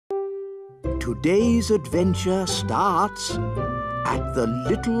Today's adventure starts at the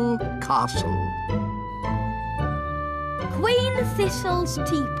little castle. Queen Thistle's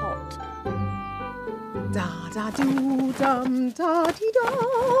teapot.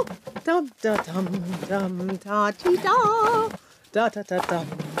 Da-da-doo-dum-da-dee-da. Dum-da-dum-dum-da-dee-da.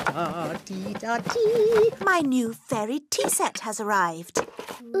 Da-da-da-dum-da-dee-da-dee. My new fairy tea set has arrived.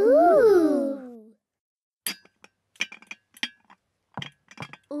 Ooh.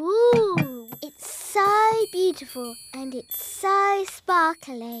 Ooh. It's so beautiful and it's so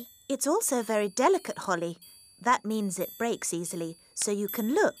sparkly. It's also very delicate, Holly. That means it breaks easily, so you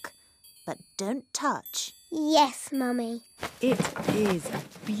can look, but don't touch. Yes, Mummy. It is a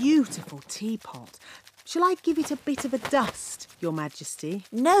beautiful teapot. Shall I give it a bit of a dust, Your Majesty?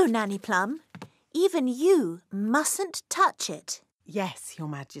 No, Nanny Plum. Even you mustn't touch it. Yes, Your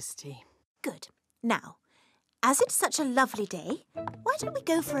Majesty. Good. Now, as it's such a lovely day, why don't we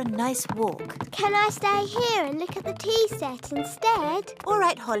go for a nice walk? Can I stay here and look at the tea set instead? All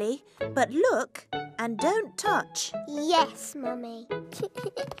right, Holly, but look and don't touch. Yes, Mummy.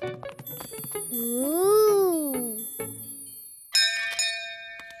 Ooh.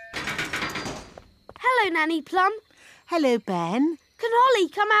 Hello, Nanny Plum. Hello, Ben. Can Holly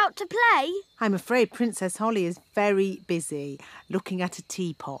come out to play? I'm afraid Princess Holly is very busy looking at a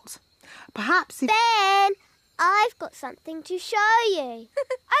teapot. Perhaps if... Ben, I've got something to show you.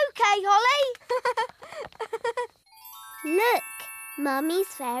 OK, Holly. Look, Mummy's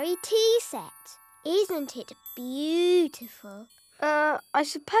fairy tea set. Isn't it beautiful? I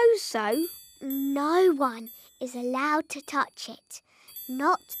suppose so. No one is allowed to touch it.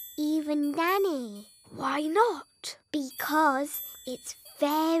 Not even Nanny. Why not? Because it's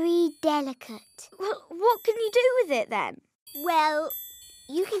very delicate. Well, what can you do with it then? Well,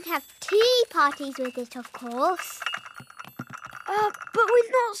 you can have tea parties with it, of course. But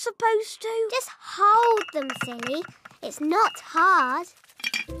we're not supposed to. Just hold them, silly. It's not hard.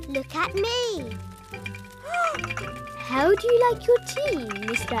 Look at me. How do you like your tea,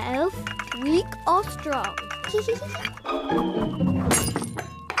 Mr. Elf? Weak or strong?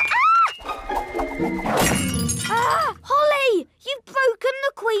 Holly! You've broken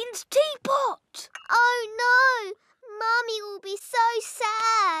the Queen's teapot! Oh, no! Mummy will be so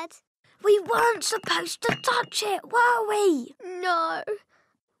sad. We weren't supposed to touch it, were we? No.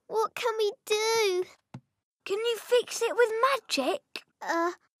 What can we do? Can you fix it with magic?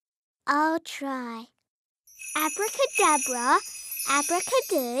 I'll try. Abracadabra,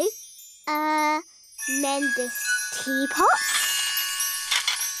 abracadoo. Mend this teapot.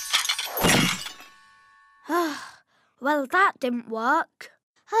 Well, that didn't work.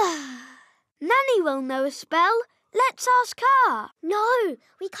 Nanny will know a spell. Let's ask her. No,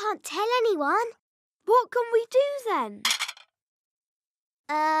 we can't tell anyone. What can we do then?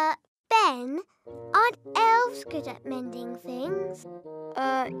 Ben, aren't elves good at mending things?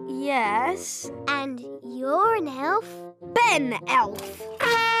 Yes. And you're an elf? Ben Elf.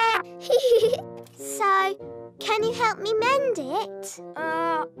 So, can you help me mend it?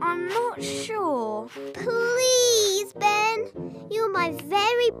 I'm not sure. Please, Ben. You're my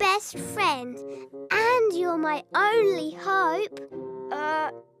very best friend. And you're my only hope.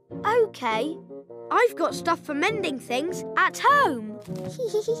 OK. I've got stuff for mending things at home.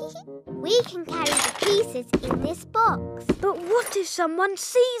 We can carry the pieces in this box. But what if someone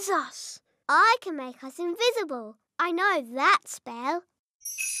sees us? I can make us invisible. I know that spell.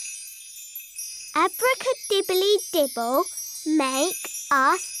 Abracadibbly-dibble, make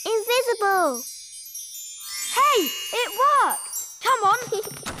us invisible. Hey, it worked! Come on.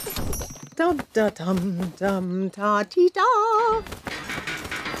 Dum-da-dum-dum-da-dee-da.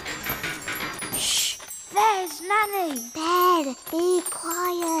 Shh, there's Nanny. Ben, be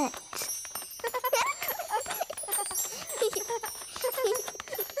quiet.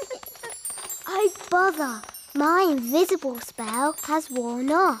 Oh, bother. My invisible spell has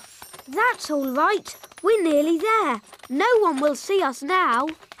worn off. That's all right. We're nearly there. No one will see us now.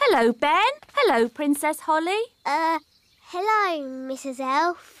 Hello, Ben. Hello, Princess Holly. Hello, Mrs.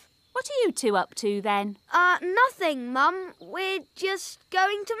 Elf. What are you two up to, then? Nothing, Mum. We're just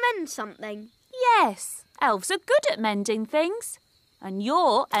going to mend something. Yes, elves are good at mending things. And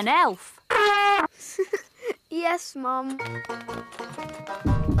you're an elf. Yes, Mum.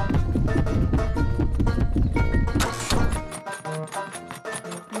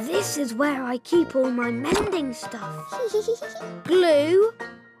 This is where I keep all my mending stuff. Glue,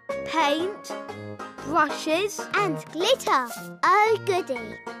 paint, brushes. And glitter. Oh,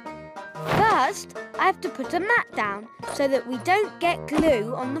 goody. First, I have to put a mat down so that we don't get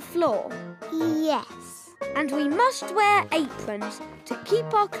glue on the floor. Yes. And we must wear aprons to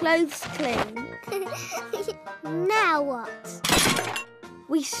keep our clothes clean. Now what?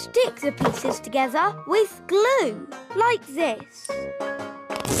 We stick the pieces together with glue, like this.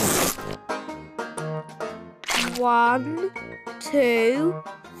 1, 2,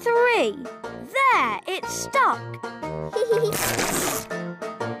 3. There, it's stuck.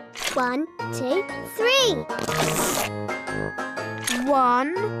 1, 2, 3.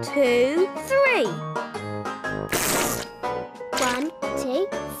 1, 2, 3. 1, 2,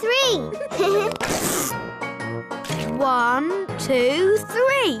 3. 1, 2,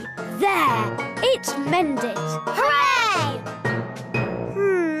 3. There, it's mended. Hooray!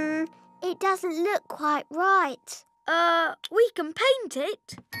 It doesn't look quite right. We can paint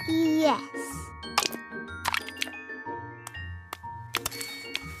it. Yes.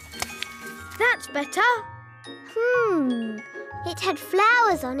 That's better. It had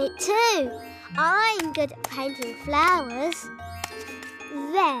flowers on it too. I'm good at painting flowers.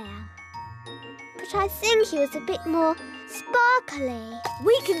 There. But I think it was a bit more sparkly.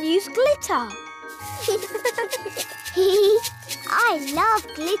 We can use glitter. I love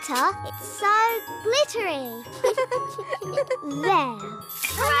glitter. It's so glittery. There.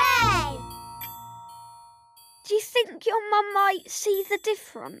 Hooray! Do you think your mum might see the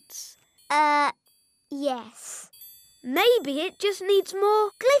difference? Yes. Maybe it just needs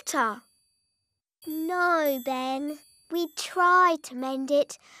more glitter. No, Ben. We tried to mend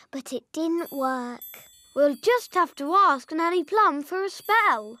it, but it didn't work. We'll just have to ask Nanny Plum for a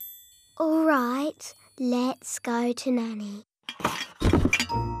spell. All right, let's go to Nanny.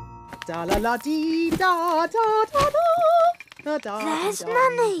 There's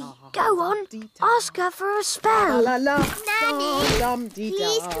Nanny. Go on, ask her for a spell. Nanny,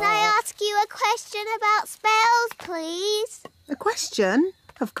 please can I ask you a question about spells, please? A question?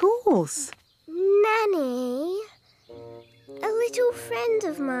 Of course. Nanny, a little friend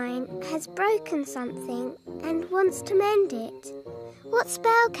of mine has broken something and wants to mend it. What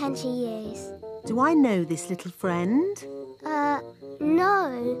spell can she use? Do I know this little friend?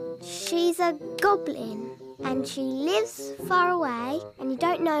 No. She's a goblin and she lives far away and you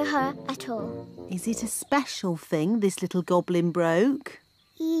don't know her at all. Is it a special thing this little goblin broke?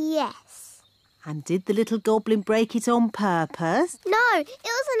 Yes. And did the little goblin break it on purpose? No, it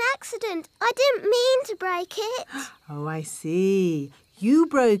was an accident. I didn't mean to break it. Oh, I see. You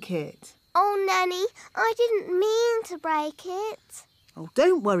broke it. Oh, Nanny, I didn't mean to break it. Oh,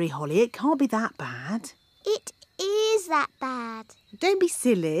 don't worry, Holly. It can't be that bad. It is that bad. Don't be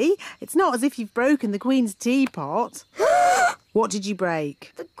silly. It's not as if you've broken the Queen's teapot. What did you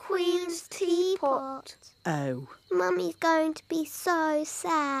break? The Queen's teapot. Oh. Mummy's going to be so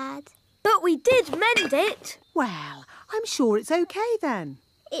sad. But we did mend it. Well, I'm sure it's okay then.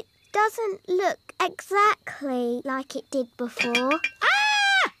 It doesn't look exactly like it did before.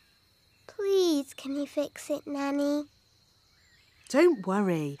 Ah! Please, can you fix it, Nanny? Don't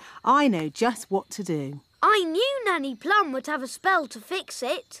worry. I know just what to do. I knew Nanny Plum would have a spell to fix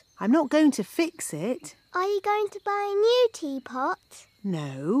it. I'm not going to fix it. Are you going to buy a new teapot?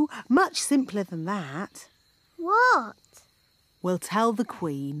 No, much simpler than that. What? We'll tell the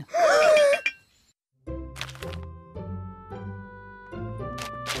Queen.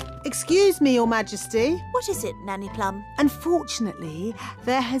 Excuse me, Your Majesty. What is it, Nanny Plum? Unfortunately,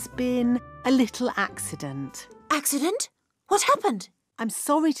 there has been a little accident. Accident? What happened? I'm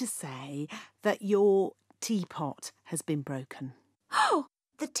sorry to say that your teapot has been broken. Oh,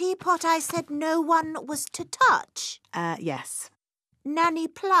 the teapot I said no one was to touch. Yes. Nanny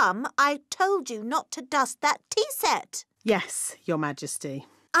Plum, I told you not to dust that tea set. Yes, Your Majesty.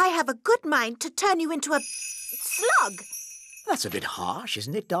 I have a good mind to turn you into a slug. That's a bit harsh,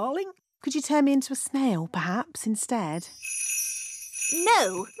 isn't it, darling? Could you turn me into a snail, perhaps, instead?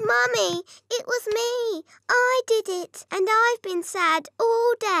 No. Mummy, it was me. I did it, and I've been sad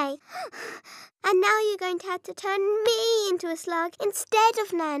all day. And now you're going to have to turn me into a slug instead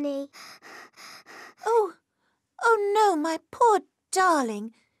of Nanny. Oh no, my poor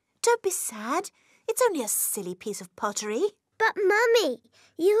darling. Don't be sad. It's only a silly piece of pottery. But, Mummy,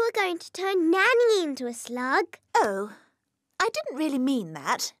 you were going to turn Nanny into a slug. Oh, I didn't really mean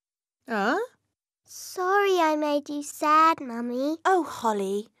that. Sorry I made you sad, Mummy. Oh,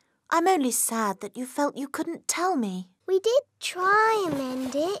 Holly, I'm only sad that you felt you couldn't tell me. We did try and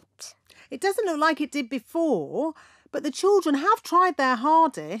mend it. It doesn't look like it did before, but the children have tried their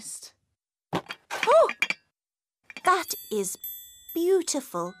hardest. Oh, that is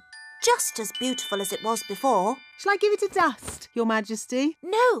beautiful. Just as beautiful as it was before. Shall I give it a dust, Your Majesty?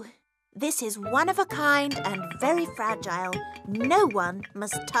 No, this is one of a kind and very fragile. No one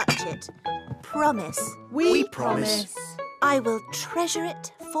must touch it. promise. We promise. I will treasure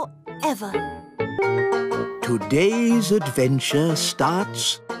it forever. Today's adventure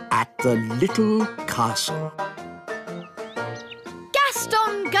starts at the little castle.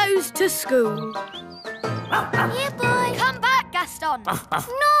 Gaston goes to school. Here, boy. Come back, Gaston.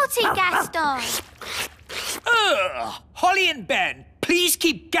 Naughty Gaston. Holly and Ben, please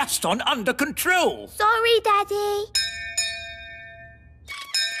keep Gaston under control. Sorry, Daddy.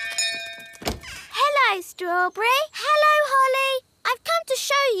 Hello, Strawberry. Hello, Holly. I've come to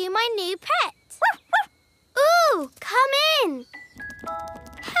show you my new pet. Ooh, come in.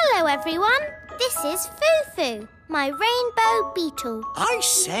 Hello, everyone. This is Foo-Foo, my rainbow beetle. I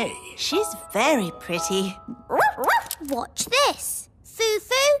say. She's very pretty. Watch this.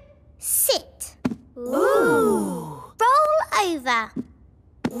 Foo-Foo, sit. Ooh. Roll over.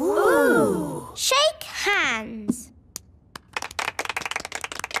 Ooh. Shake hands.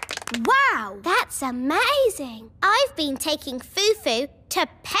 Wow! That's amazing. I've been taking Foo-Foo to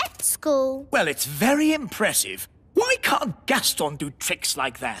pet school. Well, it's very impressive. Why can't Gaston do tricks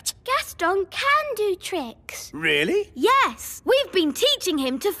like that? Gaston can do tricks. Really? Yes, we've been teaching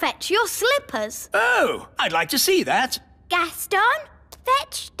him to fetch your slippers. Oh, I'd like to see that. Gaston,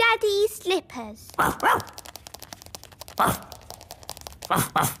 fetch Daddy's slippers.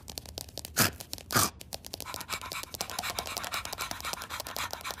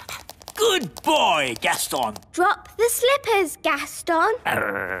 Good boy, Gaston. Drop the slippers, Gaston.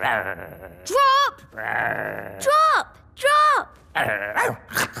 Drop! Drop! Drop!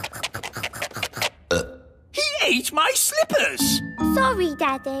 He ate my slippers. Sorry,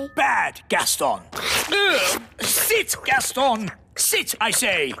 Daddy. Bad, Gaston. Sit, Gaston. Sit, I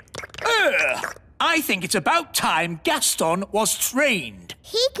say. I think it's about time Gaston was trained.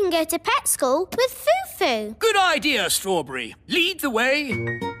 He can go to pet school with Foo-Foo. Good idea, Strawberry. Lead the way.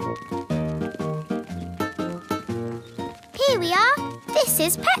 Here we are. This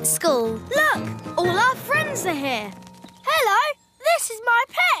is pet school. Look, all our friends are here. Hello, this is my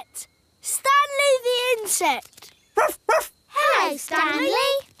pet, Stanley the insect. Hello,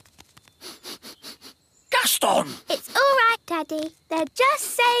 Stanley. Gaston! It's all right, Daddy. They're just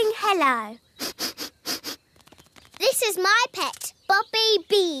saying hello. This is my pet, Bobby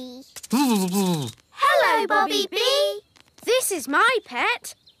Bee. Hello, Bobby Bee. This is my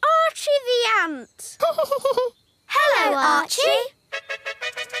pet, Archie the ant. Hello, Archie.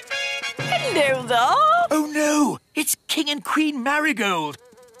 Hello there. Oh, no. It's King and Queen Marigold.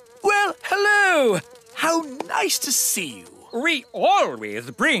 Well, hello. How nice to see you. We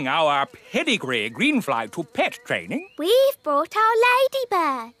always bring our pedigree greenfly to pet training. We've brought our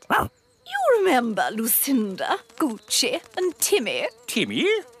ladybird. You remember Lucinda, Gucci and Timmy? Timmy,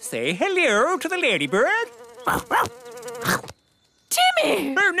 say hello to the ladybird.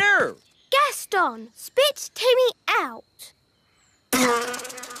 Timmy! Oh, no. Gaston, spit Timmy out.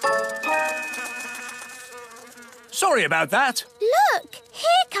 Sorry about that. Look,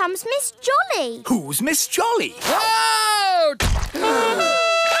 here comes Miss Jolly. Who's Miss Jolly? Out!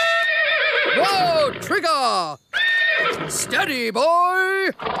 Whoa, trigger! Steady,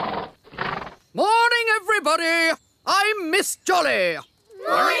 boy! Morning, everybody! I'm Miss Jolly.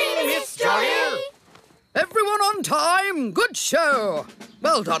 Morning, Miss Jolly. Everyone on time. Good show.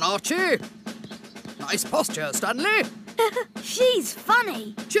 Well done, Archie. Nice posture, Stanley. She's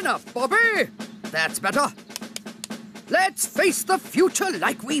funny. Chin up, Bobby. That's better. Let's face the future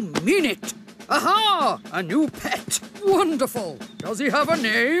like we mean it. Aha! A new pet. Wonderful. Does he have a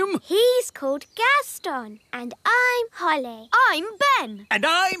name? He's called Gaston, and I'm Holly. I'm Ben. And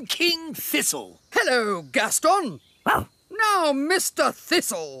I'm King Thistle. Hello, Gaston. Now, Mr.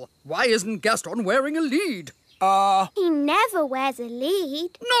 Thistle, why isn't Gaston wearing a lead? He never wears a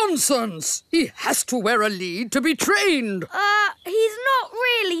lead. Nonsense! He has to wear a lead to be trained. He's not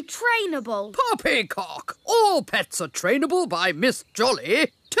really trainable. Poppycock! All pets are trainable by Miss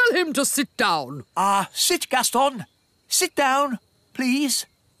Jolly. Tell him to sit down. Sit, Gaston. Sit down, please.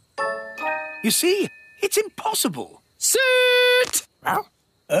 You see, it's impossible. Sit!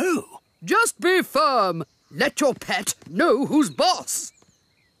 Oh. Just be firm. Let your pet know who's boss.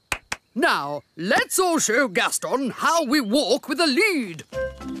 Now, let's all show Gaston how we walk with a lead.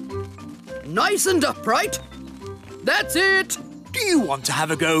 Nice and upright. That's it. Do you want to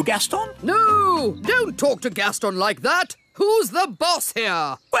have a go, Gaston? No, don't talk to Gaston like that. Who's the boss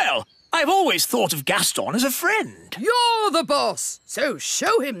here? Well, I've always thought of Gaston as a friend. You're the boss, so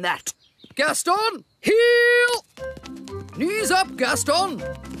show him that. Gaston, heel. Knees up, Gaston.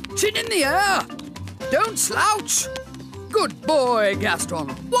 Chin in the air. Don't slouch. Good boy, Gaston.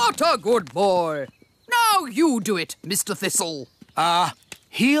 What a good boy. Now you do it, Mr. Thistle.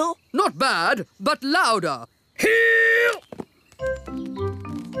 Heel? Not bad, but louder. Heel!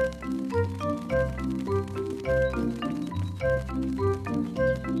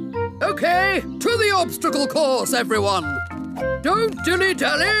 OK, to the obstacle course, everyone. Don't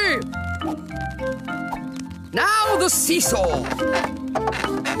dilly-dally. Now the seesaw.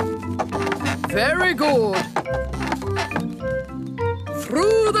 Very good.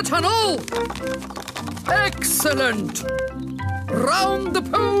 Through the tunnel. Excellent. Round the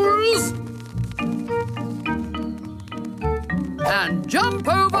poles. And jump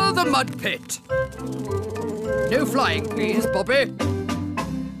over the mud pit. No flying, please, Bobby.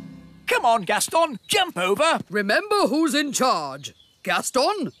 Come on, Gaston, jump over. Remember who's in charge.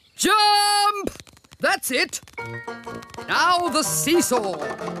 Gaston, jump! That's it. Now the seesaw.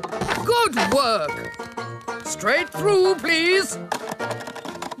 Good work. Straight through, please.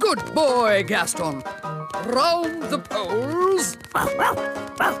 Good boy, Gaston. Round the poles.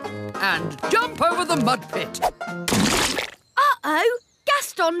 And jump over the mud pit. Uh-oh,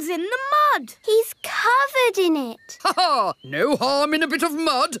 Gaston's in the mud. He's covered in it. Ha ha! No harm in a bit of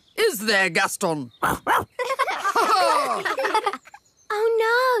mud, is there, Gaston? Ha ha!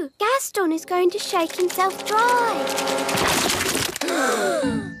 Oh no, Gaston is going to shake himself dry.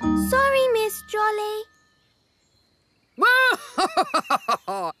 Sorry, Miss Jolly.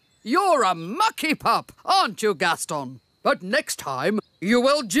 You're a mucky pup, aren't you, Gaston? But next time, you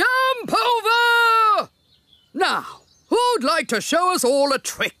will jump over! Now, who'd like to show us all a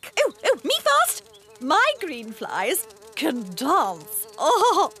trick? Oh, me first. My green flies can dance.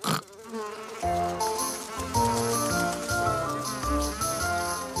 Oh.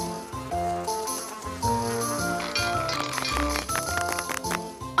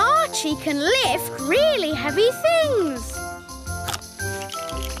 Archie can lift really heavy things.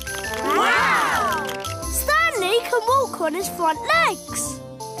 Wow! Stanley can walk on his front legs.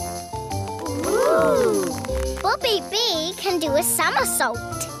 Ooh. Bobby B can do a somersault.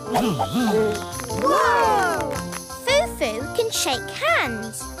 Whoa! Foo-Foo can shake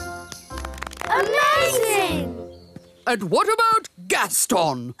hands. Amazing! And what about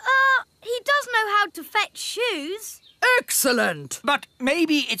Gaston? He does know how to fetch shoes. Excellent! But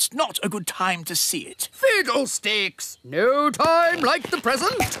maybe it's not a good time to see it. Fiddlesticks! No time like the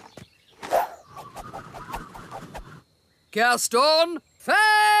present. Gaston,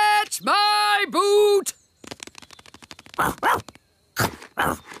 fetch my boot!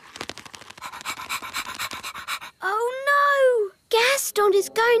 Oh no! Gaston is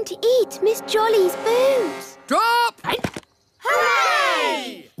going to eat Miss Jolly's boots. Drop!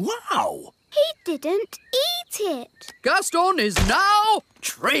 Hooray! Wow! He didn't eat it. Gaston is now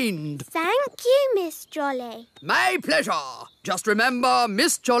trained. Thank you, Miss Jolly. My pleasure. Just remember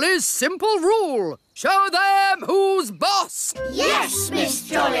Miss Jolly's simple rule. Show them who's boss. Yes, Miss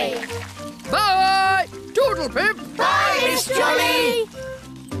Jolly. Bye! Toodle pip! Bye, Miss Jolly.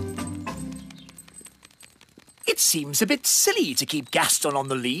 It seems a bit silly to keep Gaston on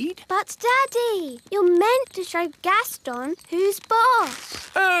the lead. But, Daddy, you're meant to show Gaston who's boss.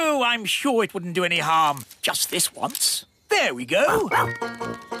 Oh, I'm sure it wouldn't do any harm. Just this once. There we go.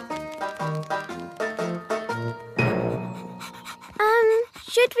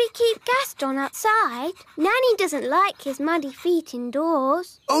 Should we keep Gaston outside? Nanny doesn't like his muddy feet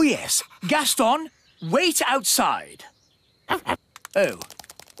indoors. Oh, yes. Gaston, wait outside. Oh.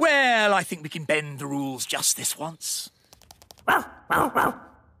 Well, I think we can bend the rules just this once.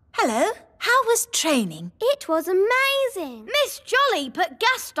 Hello, how was training? It was amazing. Miss Jolly put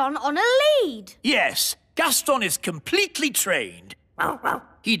Gaston on a lead. Yes, Gaston is completely trained.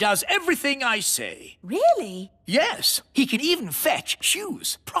 He does everything I say. Really? Yes, he can even fetch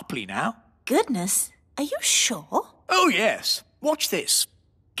shoes properly now. Goodness, are you sure? Oh, yes. Watch this.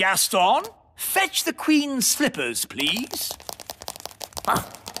 Gaston, fetch the Queen's slippers, please.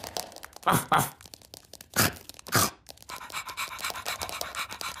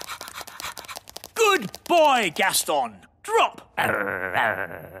 Good boy, Gaston. Drop.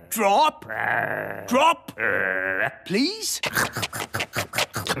 Drop. Drop. Please.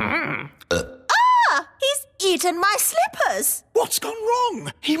 He's eaten my slippers. What's gone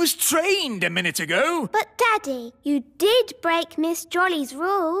wrong? He was trained a minute ago. But, Daddy, you did break Miss Jolly's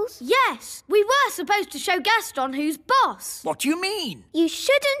rules. Yes, we were supposed to show Gaston who's boss. What do you mean? You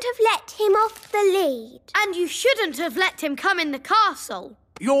shouldn't have let him off the lead. And you shouldn't have let him come in the castle.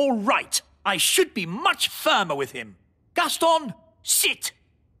 You're right. I should be much firmer with him. Gaston, sit.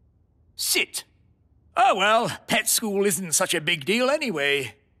 Sit. Oh, well, pet school isn't such a big deal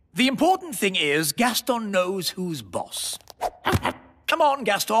anyway. The important thing is Gaston knows who's boss. Come on,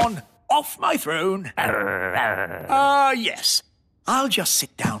 Gaston. Off my throne. Yes. I'll just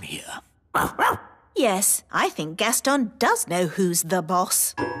sit down here. Yes, I think Gaston does know who's the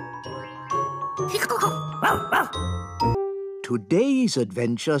boss. Today's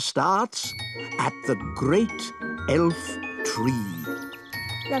adventure starts at the Great Elf Tree.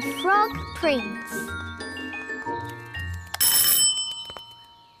 The Frog Prince.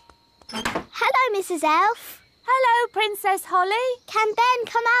 Hello, Mrs. Elf. Hello, Princess Holly. Can Ben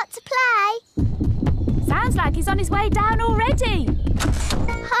come out to play? Sounds like he's on his way down already.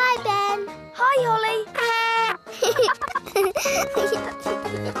 Hi, Ben. Hi, Holly.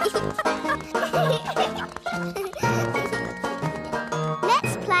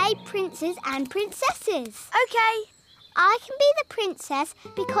 Let's play Princes and Princesses. OK. I can be the princess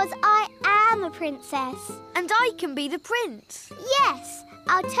because I am a princess. And I can be the prince. Yes,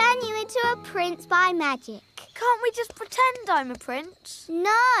 I'll turn you into a prince by magic. Can't we just pretend I'm a prince?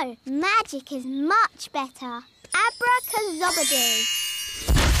 No, magic is much better. Abracadabra.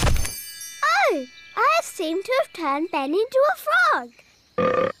 Oh, I seem to have turned Ben into a frog.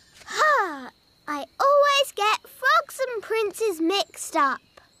 I always get frogs and princes mixed up.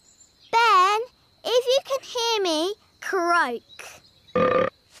 Ben, if you can hear me, croak.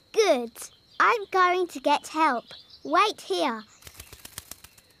 Good. I'm going to get help. Wait here.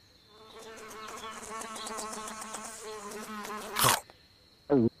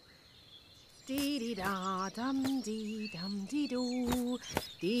 Dee-dee-da-dum-dee-dum-dee-doo.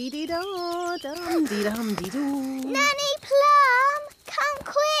 Dee-dee-da-dum-dee-dum-dee-doo. Nanny Plum, come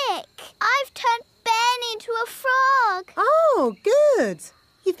quick. I've turned Ben into a frog. Oh, good.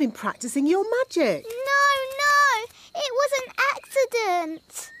 You've been practising your magic. No, it was an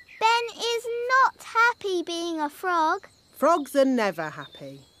accident. Ben is not happy being a frog. Frogs are never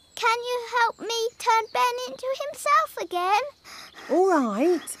happy. Can you help me turn Ben into himself again? All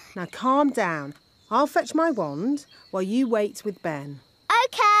right. Now calm down. I'll fetch my wand while you wait with Ben.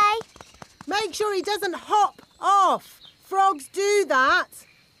 OK. Make sure he doesn't hop off. Frogs do that.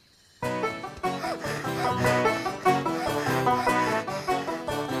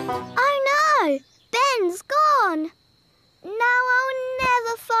 Oh no, Ben's gone. Now I'll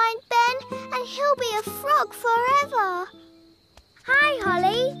never find Ben and he'll be a frog forever. Hi,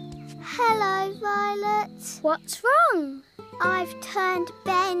 Holly. Hello, Violet. What's wrong? I've turned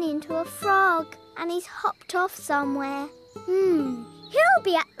Ben into a frog and he's hopped off somewhere. He'll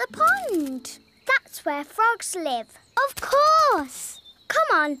be at the pond. That's where frogs live. Of course. Come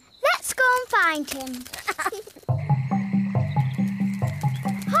on, let's go and find him.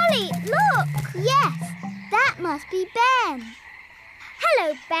 Holly, look. Yes, that must be Ben.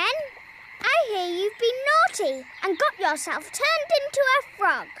 Hello, Ben. I hear you've been naughty and got yourself turned into a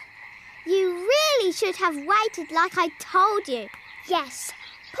frog. You really should have waited like I told you. Yes,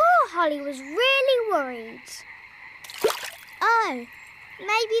 poor Holly was really worried. Oh,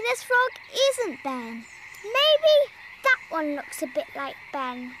 maybe this frog isn't Ben. Maybe that one looks a bit like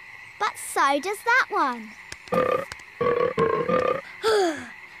Ben. But so does that one.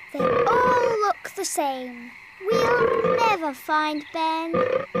 They all look the same. We'll never find Ben.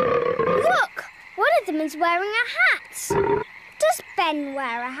 Look! One of them is wearing a hat. Does Ben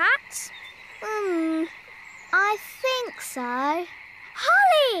wear a hat? I think so.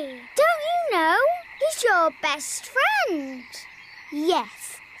 Holly! Don't you know? He's your best friend.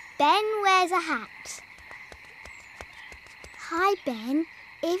 Yes, Ben wears a hat. Hi, Ben.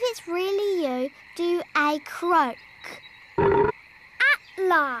 If it's really you, do a croak. At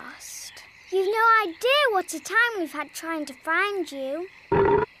last. You've no idea what a time we've had trying to find you.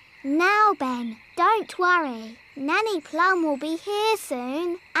 Now, Ben, don't worry. Nanny Plum will be here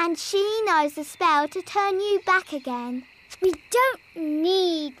soon, and she knows the spell to turn you back again. We don't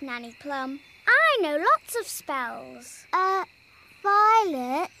need Nanny Plum. I know lots of spells.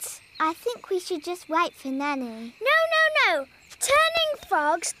 Violet, I think we should just wait for Nanny. No. Turning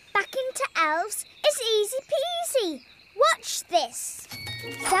frogs back into elves is easy peasy. Watch this.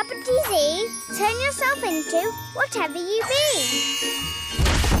 Zappity-zee, turn yourself into whatever you be.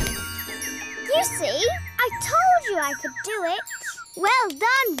 You see, I told you I could do it. Well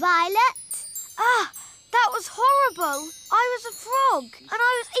done, Violet. That was horrible. I was a frog and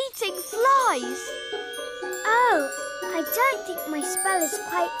I was eating flies. Oh, I don't think my spell is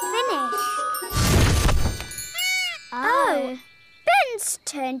quite finished. Oh, Ben's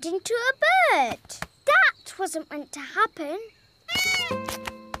turned into a bird. That wasn't meant to happen.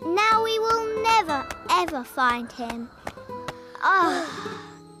 Now we will never, ever find him. Hi,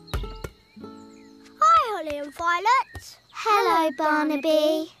 Holly and Violet. Hello,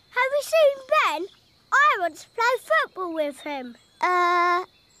 Barnaby. Have you seen Ben? I want to play football with him.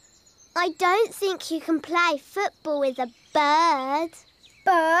 I don't think you can play football with a bird.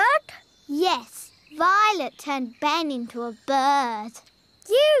 Bird? Yes, Violet turned Ben into a bird.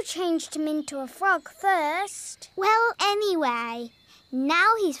 You changed him into a frog first. Well, anyway,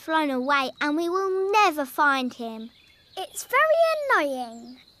 now he's flown away and we will never find him. It's very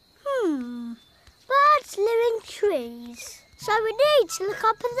annoying. Birds live in trees, so we need to look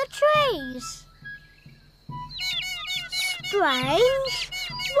up in the trees. Strange.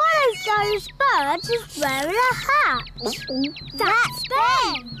 One of those birds is wearing a hat. That's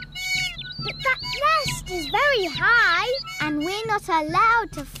Ben! But that nest is very high. And we're not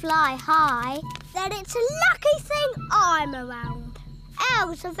allowed to fly high. Then it's a lucky thing I'm around.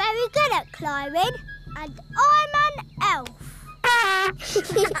 Elves are very good at climbing, and I'm an elf.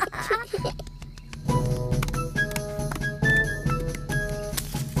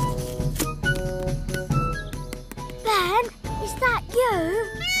 Ben, is that you?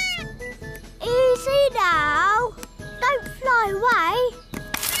 Easy now. Don't fly away.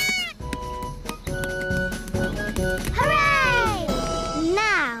 Hooray!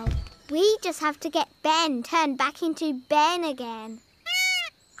 Now, we just have to get Ben turned back into Ben again.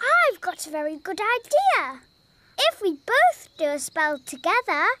 I've got a very good idea. If we both do a spell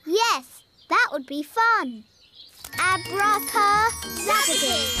together... Yes, that would be fun. Abracadabra.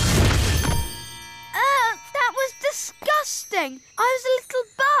 That was disgusting. I was a little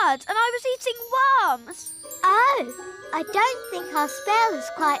bird and I was eating worms. Oh, I don't think our spell is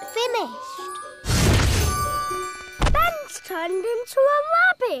quite finished. Ben's turned into a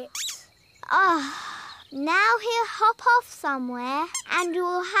rabbit. Now he'll hop off somewhere and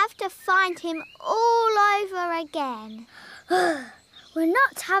we'll have to find him all over again. We're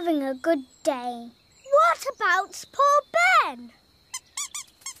not having a good day. What about poor Ben?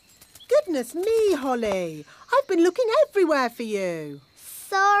 Goodness me, Holly. I've been looking everywhere for you.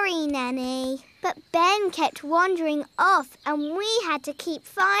 Sorry, Nanny, but Ben kept wandering off and we had to keep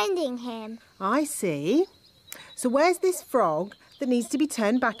finding him. I see. So where's this frog that needs to be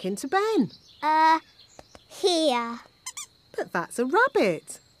turned back into Ben? Here. But that's a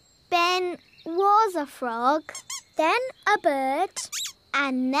rabbit. Ben was a frog, Then a bird.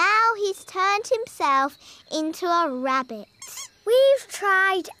 and now he's turned himself into a rabbit. We've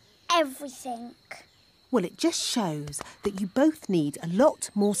tried everything. Well, it just shows that you both need a lot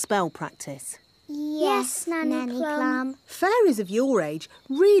more spell practice. Yes, Nanny Plum. Fairies of your age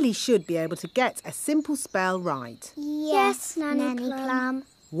really should be able to get a simple spell right. Yes, Nanny Plum.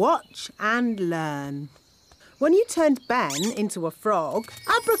 Watch and learn. When you turned Ben into a frog,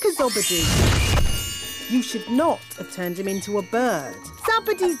 abracazobadoo. You should not have turned him into a bird,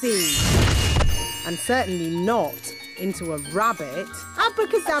 zabbady-zee. And certainly not into a rabbit,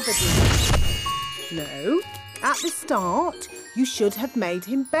 abracazabadoo. No, at the start, you should have made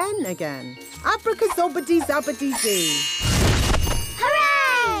him Ben again, abracazobadee-zabbady-zee.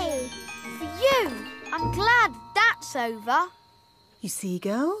 Hooray! Phew! I'm glad that's over. You see,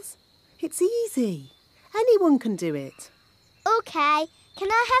 girls? It's easy. Anyone can do it. OK, can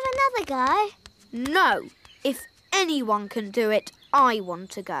I have another go? No. If anyone can do it, I want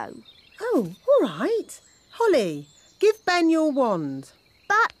to go. Oh, all right. Holly, give Ben your wand.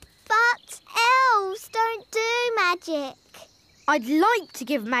 But elves don't do magic. I'd like to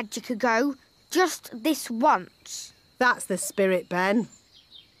give magic a go, just this once. That's the spirit, Ben.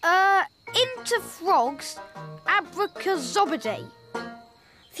 Into frogs, abracazobady.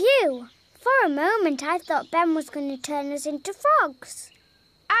 Phew! For a moment I thought Ben was going to turn us into frogs.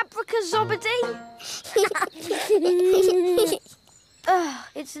 Abracazobady?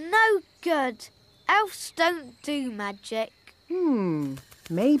 It's no good. Elves don't do magic.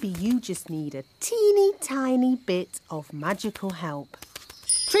 Maybe you just need a teeny tiny bit of magical help.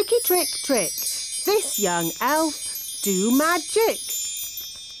 Tricky trick trick. This young elf do magic.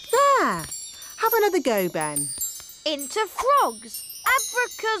 There. Have another go, Ben. Into frogs,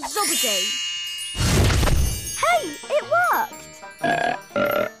 abracazobady. Hey, it worked.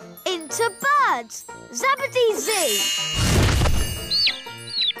 Into birds, zabbady-zee.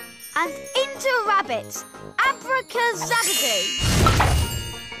 And into rabbits, abracazabadoo.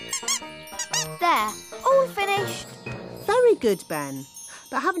 There, all finished. Very good, Ben.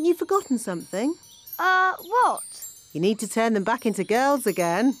 But haven't you forgotten something? What? You need to turn them back into girls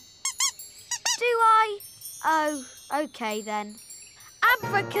again. Do I? Oh, OK then.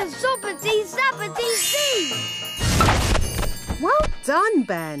 Abracazobady-zabbady-zee. Well done,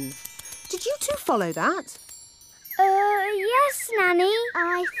 Ben. Did you two follow that? Yes, Nanny.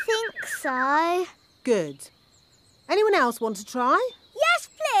 I think so. Good. Anyone else want to try? Yes,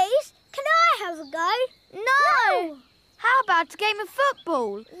 please. Can I have a go? No. How about a game of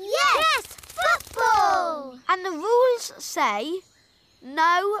football? Yes, football! And the rules say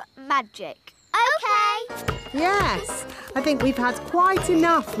no magic. OK. Yes, I think we've had quite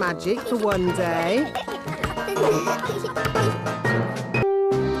enough magic for one day.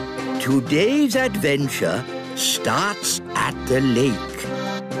 Today's adventure starts at the lake.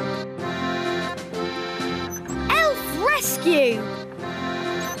 Elf rescue!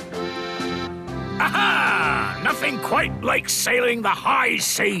 Aha! Nothing quite like sailing the high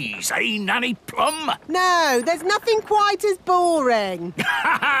seas, eh, Nanny Plum? No, there's nothing quite as boring.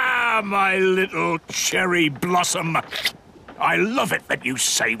 Ha ha! My little cherry blossom. I love it that you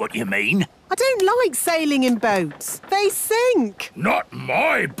say what you mean. I don't like sailing in boats. They sink. Not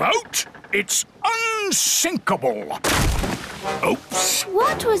my boat. It's unsinkable. Oops.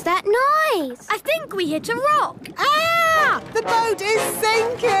 What was that noise? I think we hit a rock. Ah! The boat is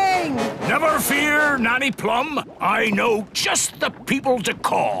sinking! Never fear, Nanny Plum. I know just the people to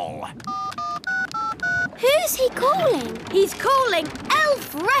call. Who's he calling? He's calling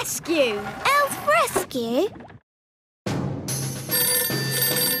Elf Rescue. Elf Rescue?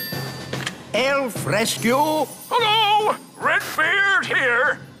 Elf Rescue? Hello, Redbeard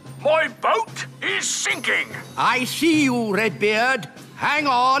here. My boat is sinking. I see you, Redbeard. Hang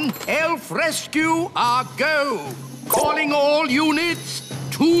on. Elf Rescue are go. Calling all units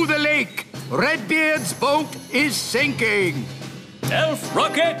to the lake. Redbeard's boat is sinking. Elf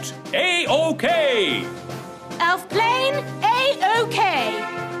rocket, A-OK. Elf plane, A-OK.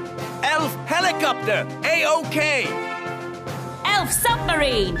 Elf helicopter, A-OK. Elf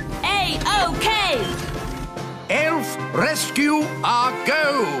submarine, A-OK. Elf Rescue are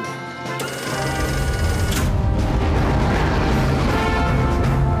go.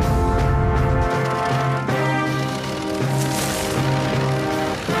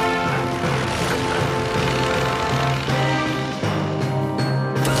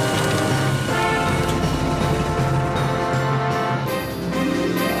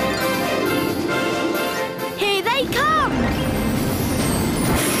 Here they come.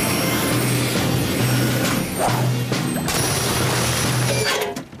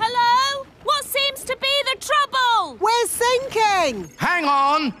 Hello? What seems to be the trouble? We're sinking! Hang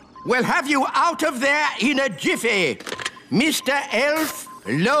on. We'll have you out of there in a jiffy. Mr. Elf,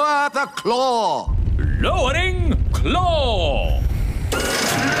 lower the claw. Lowering claw.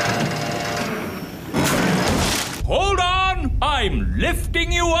 Hold on, I'm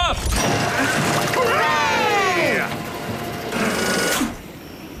lifting you up.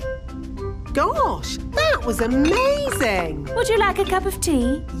 Gosh, that was amazing! Would you like a cup of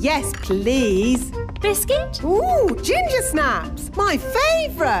tea? Yes, please. Biscuit? Ooh, ginger snaps! My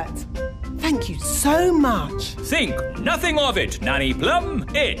favourite! Thank you so much. Think nothing of it, Nanny Plum.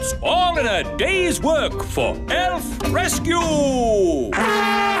 It's all in a day's work for Elf Rescue.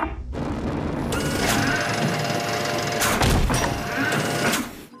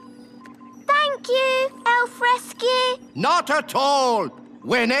 Thank you, Elf Rescue. Not at all.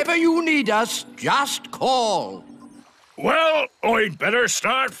 Whenever you need us, just call. Well, I'd better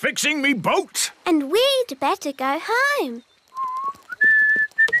start fixing me boat. And we'd better go home.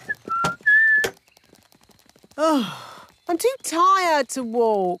 Oh, I'm too tired to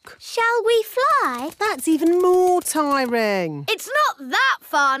walk. Shall we fly? That's even more tiring. It's not that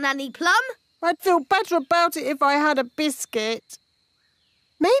far, Nanny Plum. I'd feel better about it if I had a biscuit.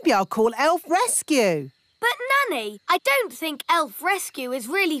 Maybe I'll call Elf Rescue. But, Nanny, I don't think Elf Rescue is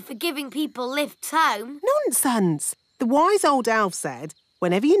really for giving people lifts home. Nonsense. The wise old elf said,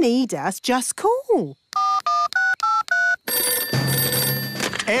 whenever you need us, just call.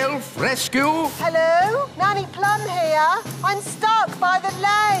 Elf Rescue? Hello? Nanny Plum here. I'm stuck by the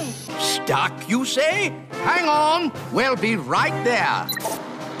lake. Stuck, you say? Hang on. We'll be right there.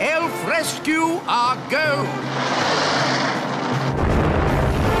 Elf Rescue are go.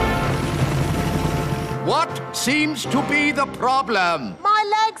 What seems to be the problem? My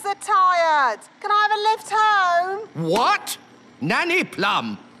legs are tired. Can I have a lift home? What? Nanny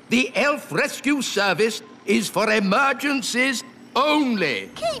Plum, the Elf Rescue Service is for emergencies only.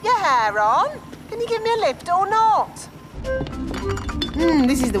 Keep your hair on. Can you give me a lift or not?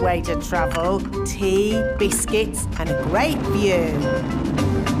 This is the way to travel. Tea, biscuits and a great view.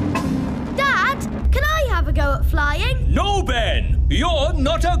 Dad, can I have a go at flying? No, Ben, you're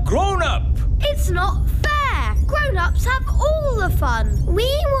not a grown-up. It's not fair. Grown-ups have all the fun. We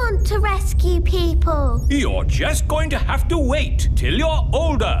want to rescue people. You're just going to have to wait till you're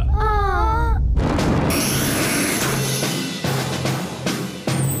older. Aww.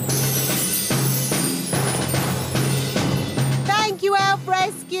 Thank you, Elf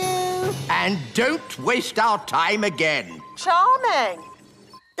Rescue. And don't waste our time again. charming.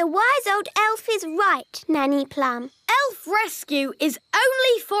 The wise old elf is right, Nanny Plum. Elf rescue is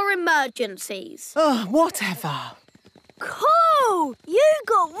only for emergencies. Oh, whatever. Cool! You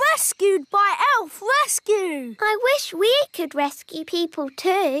got rescued by Elf Rescue. I wish we could rescue people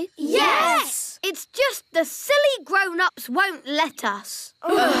too. Yes! It's just the silly grown-ups won't let us.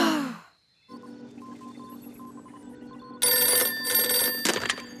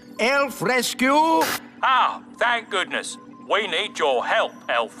 Elf Rescue? Ah, thank goodness. We need your help,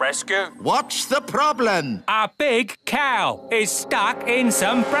 Elf Rescue. What's the problem? A big cow is stuck in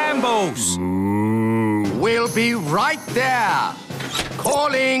some brambles. We'll be right there.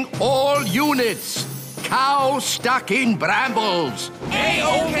 Calling all units. Cow stuck in brambles.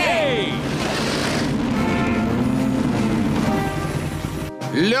 A-OK!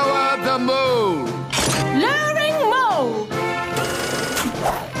 Lower the mole. Lowering mole.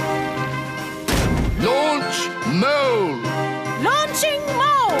 Launch mole. Launching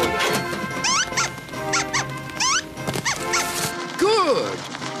mole. Good.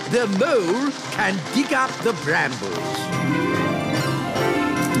 The mole can dig up the brambles.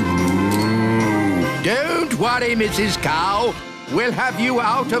 Don't worry, Mrs. Cow. We'll have you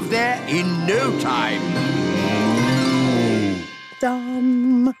out of there in no time.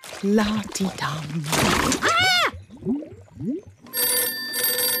 Dum, la-ti-dum.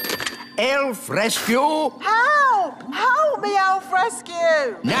 Elf Rescue? Help! Help me, Elf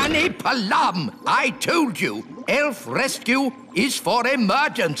Rescue! Nanny Plum, I told you, Elf Rescue is for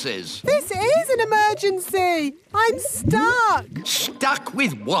emergencies. This is an emergency. I'm stuck. Stuck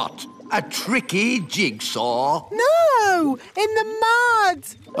with what? A tricky jigsaw? No, in the mud.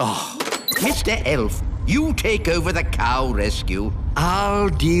 Oh, Mr. Elf, you take over the cow rescue. I'll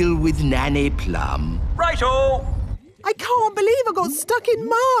deal with Nanny Plum. Righto! I can't believe I got stuck in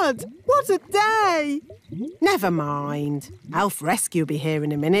mud. What a day. Never mind. Elf Rescue will be here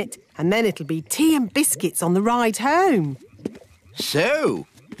in a minute, and then it'll be tea and biscuits on the ride home. So,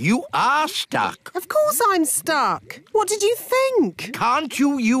 you are stuck. Of course I'm stuck. What did you think? Can't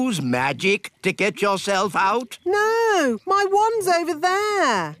you use magic to get yourself out? No, my wand's over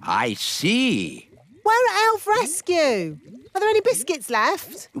there. I see. Where are Elf Rescue? Are there any biscuits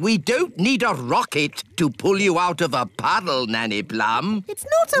left? We don't need a rocket to pull you out of a puddle, Nanny Plum. It's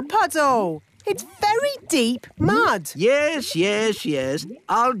not a puddle. It's very deep mud. Yes.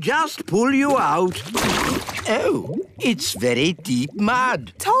 I'll just pull you out. Oh, it's very deep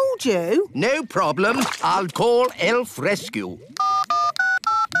mud. Told you. No problem. I'll call Elf Rescue.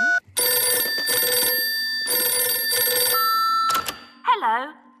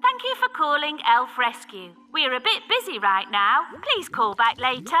 Hello. Thank you for calling Elf Rescue. We're a bit busy right now. Please call back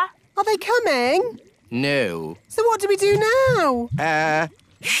later. Are they coming? No. So what do we do now?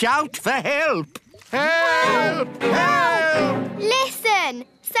 Shout for help. Help! Help! Listen!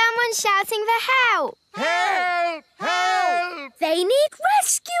 Someone's shouting for help. Help! Help! They need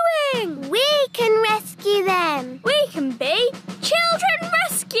rescuing. We can rescue them. We can be Children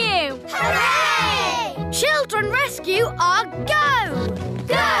Rescue. Hooray! Children Rescue are go!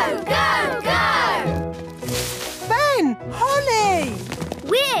 Go, go, go! Ben! Holly!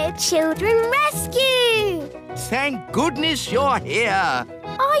 We're Children Rescue. Thank goodness you're here.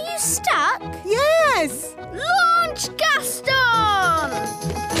 Are you stuck? Yes! Launch Gaston!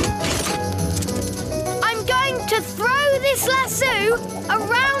 I'm going to throw this lasso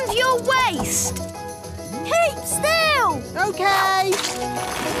around your waist. Keep still! OK.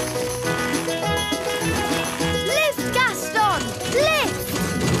 Lift, Gaston! Lift!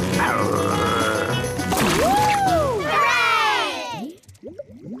 Woo! Hooray!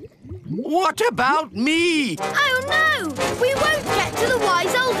 What about me? Oh no! We won't get to the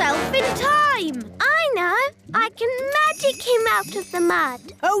wise old elf in time. I know. I can magic him out of the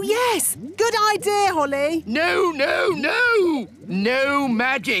mud. Oh, yes. Good idea, Holly. No. No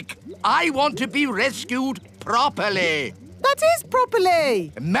magic. I want to be rescued properly. That is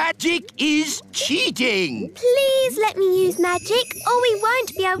properly. Magic is cheating. Please let me use magic or we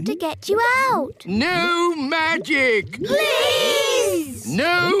won't be able to get you out. No magic. Please!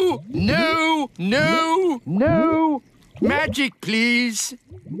 No. Magic, please.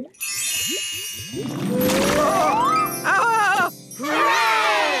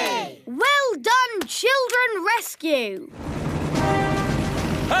 Hooray! Well done, Children Rescue.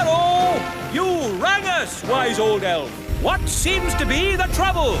 Hello! You rang us, wise old elf. What seems to be the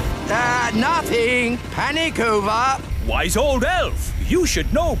trouble? Nothing. Panic over. Wise old elf, you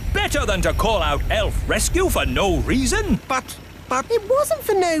should know better than to call out Elf Rescue for no reason. But It wasn't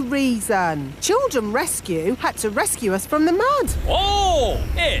for no reason. Children Rescue had to rescue us from the mud. Oh,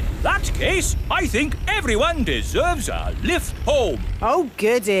 in that case, I think everyone deserves a lift home. Oh,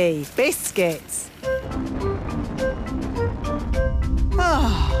 goody. Biscuits.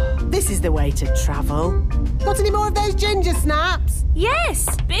 Oh, this is the way to travel. Got any more of those ginger snaps? Yes,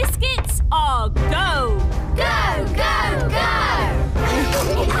 biscuits are go. Go, go, go!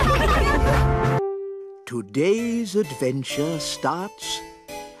 Today's adventure starts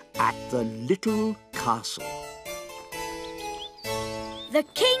at the little castle. The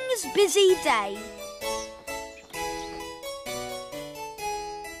King's busy day.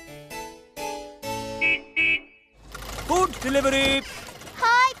 Food delivery.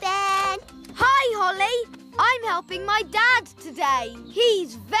 Hi, Ben. Hi, Holly. I'm helping my dad today.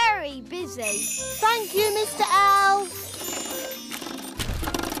 He's very busy. Thank you, Mr. Elf.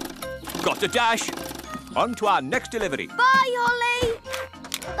 Got to dash. On to our next delivery. Bye, Holly.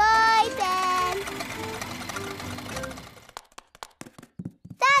 Bye, Ben.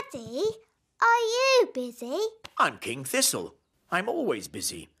 Daddy, are you busy? I'm King Thistle. I'm always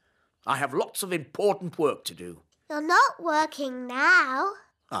busy. I have lots of important work to do. You're not working now.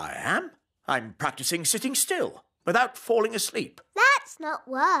 I am. I'm practicing sitting still without falling asleep. That's not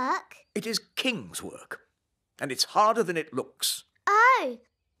work. It is King's work, and it's harder than it looks. Oh,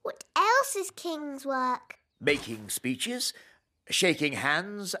 what else is King's work? Making speeches, shaking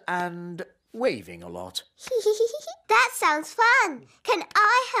hands, and waving a lot. That sounds fun. Can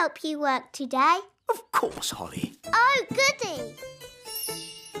I help you work today? Of course, Holly. Oh, goody.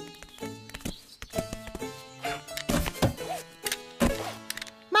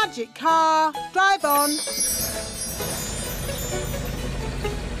 Magic car. Drive on.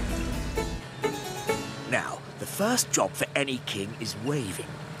 Now, the first job for any king is waving.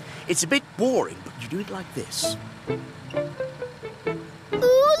 It's a bit boring, but you do it like this. Ooh,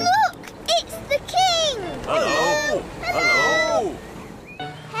 look! It's the King! Hello. Hello.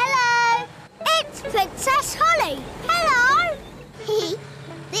 Hello! It's Princess Holly! Hello!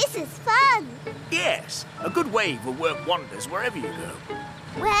 This is fun! Yes, a good wave will work wonders wherever you go.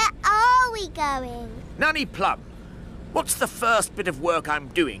 Where are we going? Nanny Plum, what's the first bit of work I'm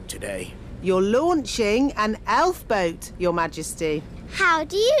doing today? You're launching an elf boat, Your Majesty. How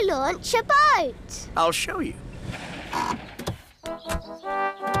do you launch a boat? I'll show you.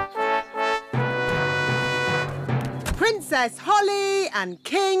 Princess Holly and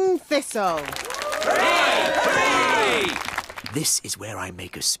King Thistle. Hooray! This is where I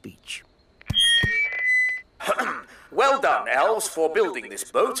make a speech. Well done, elves, for building this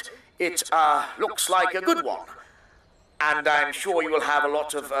boat. It looks like a good one. And I'm sure you will have a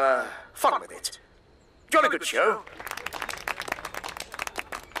lot of fun with it. Jolly good show.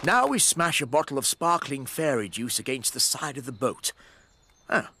 Now we smash a bottle of sparkling fairy juice against the side of the boat.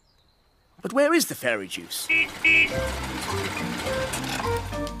 Oh. But where is the fairy juice?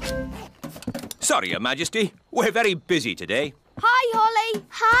 Sorry, Your Majesty. We're very busy today. Hi, Holly.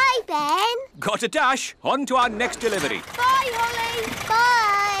 Hi, Ben. Got a dash. On to our next delivery. Bye, Holly.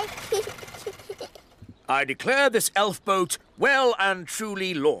 Bye. I declare this elf boat well and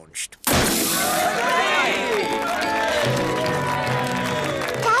truly launched.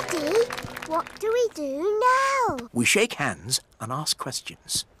 Daddy, what do we do now? We shake hands and ask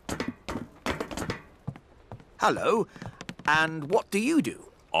questions. Hello, and what do you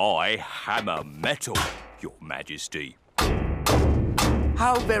do? I hammer metal, Your Majesty.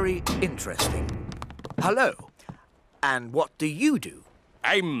 How very interesting. Hello, and what do you do?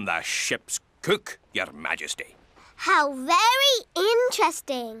 I'm the ship's cook, Your Majesty. How very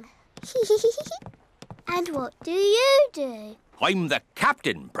interesting. And what do you do? I'm the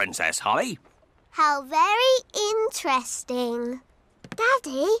captain, Princess Holly. How very interesting.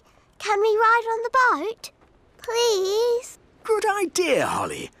 Daddy, can we ride on the boat? Please? Good idea,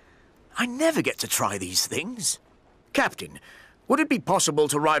 Holly. I never get to try these things. Captain, would it be possible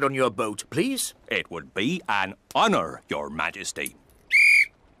to ride on your boat, please? It would be an honour, Your Majesty.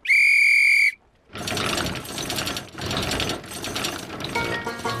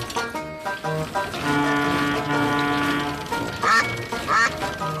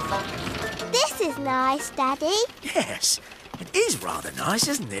 This is nice, Daddy. Yes, it is rather nice,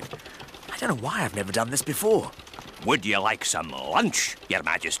 isn't it? I don't know why I've never done this before. Would you like some lunch, Your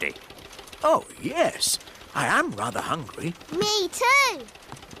Majesty? Oh, yes. I am rather hungry. Me too.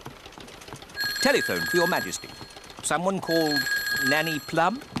 Telephone for Your Majesty. Someone called Nanny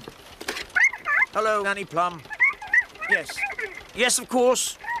Plum? Hello, Nanny Plum. Yes. Yes, of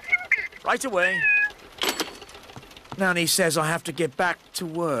course. Right away. Nanny says I have to get back to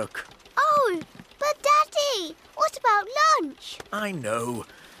work. Oh, but Daddy, what about lunch? I know,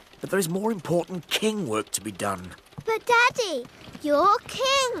 but there is more important king work to be done. But Daddy, you're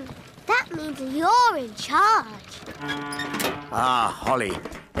king. That means you're in charge. Ah, Holly,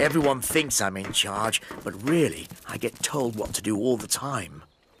 everyone thinks I'm in charge, but really, I get told what to do all the time.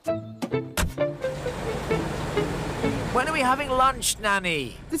 When are we having lunch,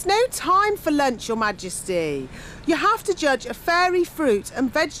 Nanny? There's no time for lunch, Your Majesty. You have to judge a fairy fruit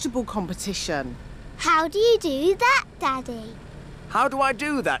and vegetable competition. How do you do that, Daddy? How do I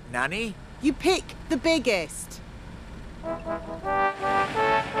do that, Nanny? You pick the biggest.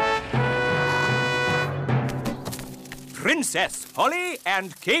 Princess Holly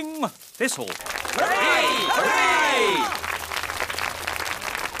and King Thistle. Hooray! Hooray!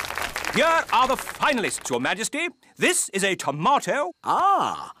 Here are the finalists, Your Majesty. This is a tomato.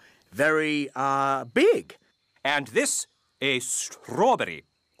 Ah, very, big. And this, a strawberry.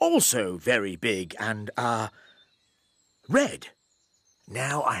 Also very big and, red.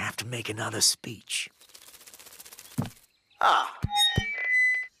 Now I have to make another speech. Ah.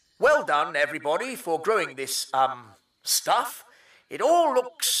 Well done, everybody, for growing this, stuff. It all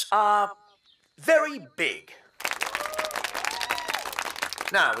looks, very big.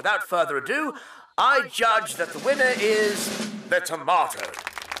 Now, without further ado, I judge that the winner is the tomato.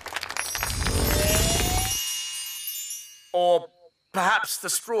 Or perhaps the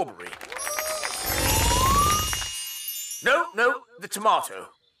strawberry. No, the tomato.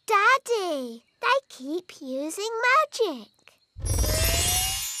 Daddy, they keep using magic.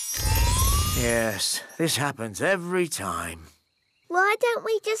 Yes, this happens every time. Why don't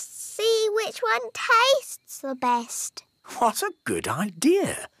we just see which one tastes the best? What a good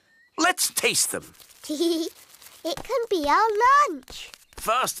idea. Let's taste them. It can be our lunch.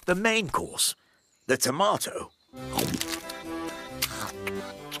 First, the main course, the tomato.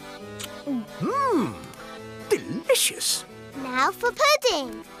 Mmm, delicious. Now for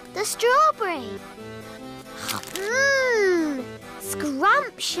pudding, the strawberry. Mmm,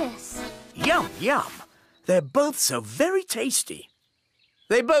 scrumptious. Yum, yum. They're both so very tasty.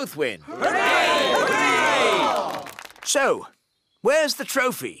 They both win. Hooray! Hooray! So, where's the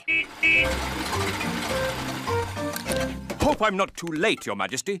trophy? Hope I'm not too late, Your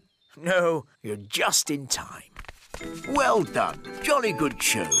Majesty. No, you're just in time. Well done. Jolly good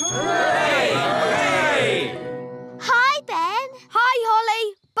show. Hooray! Hooray! Hi, Ben. Hi,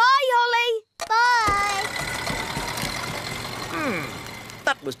 Holly. Bye, Holly. Bye.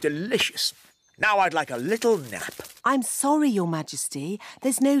 That was delicious. Now I'd like a little nap. I'm sorry, Your Majesty.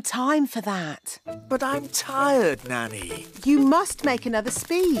 There's no time for that. But I'm tired, Nanny. You must make another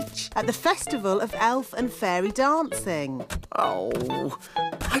speech at the Festival of Elf and Fairy Dancing. Oh,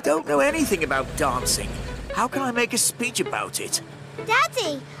 I don't know anything about dancing. How can I make a speech about it?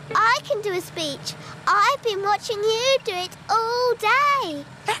 Daddy, I can do a speech. I've been watching you do it all day.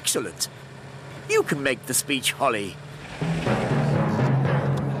 Excellent. You can make the speech, Holly.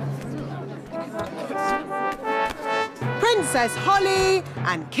 Princess Holly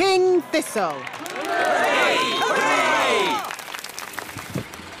and King Thistle. Hooray! Hooray!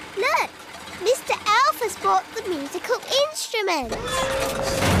 Look, Mr. Elf has brought the musical instruments.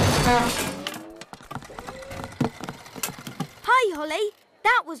 Hi, Holly.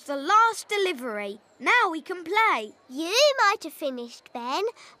 That was the last delivery. Now we can play. You might have finished, Ben,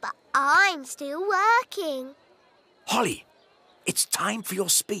 but I'm still working. Holly, it's time for your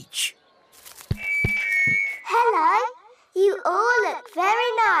speech. Hello. You all look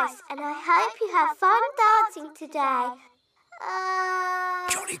very nice, and I hope you have fun dancing today.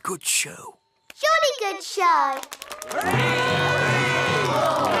 Jolly good show. Jolly good show.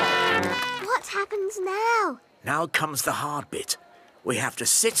 What happens now? Now comes the hard bit. We have to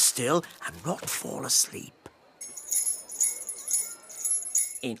sit still and not fall asleep.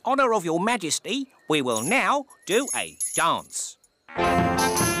 In honour of Your Majesty, we will now do a dance.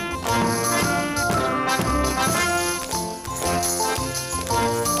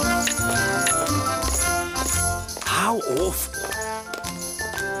 How awful.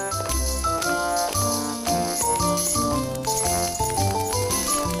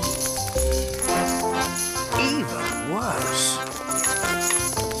 Even worse.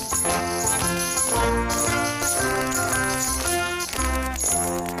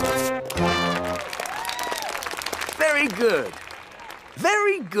 Very good.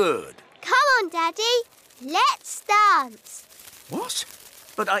 Very good. Come on, Daddy. Let's dance. What?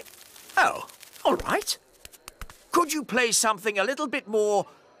 But Oh, all right. Could you play something a little bit more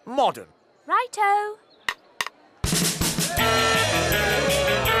modern? Righto.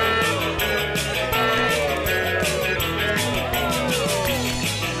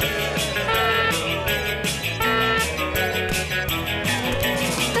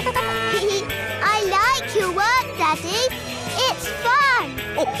 I like your work, Daddy. It's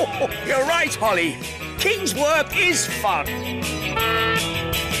fun. You're right, Holly. King's work is fun.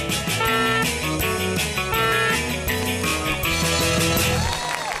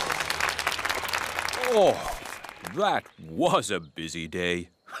 Oh, that was a busy day.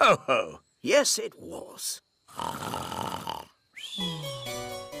 Ho, ho. Yes, it was.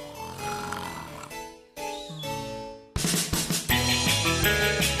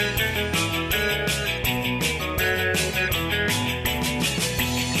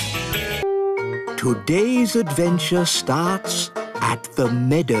 Today's adventure starts at the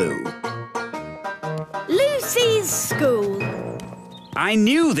meadow. Lucy's school. I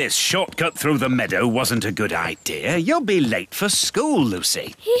knew this shortcut through the meadow wasn't a good idea. You'll be late for school,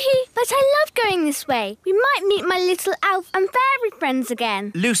 Lucy. But I love going this way. We might meet my little elf and fairy friends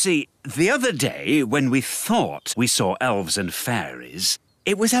again. Lucy, the other day, when we thought we saw elves and fairies,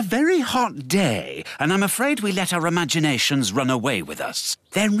 it was a very hot day, and I'm afraid we let our imaginations run away with us.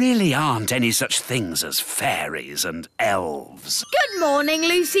 There really aren't any such things as fairies and elves. Good morning,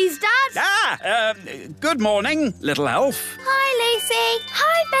 Lucy's dad. Good morning, little elf. Hi, Lucy.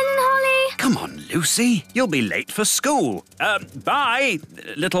 Hi, Ben and Holly. Come on, Lucy. You'll be late for school. Bye,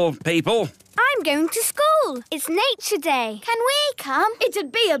 little people. I'm going to school. It's Nature Day. Can we come?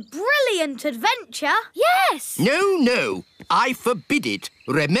 It'd be a brilliant adventure. Yes. No. I forbid it.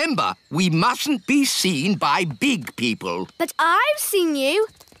 Remember, we mustn't be seen by big people. But I've seen you,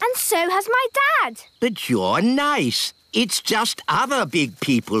 and so has my dad. But you're nice. It's just other big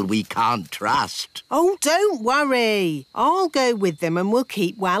people we can't trust. Oh, don't worry. I'll go with them and we'll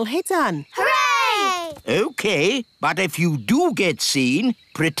keep well hidden. Hooray! OK, but if you do get seen,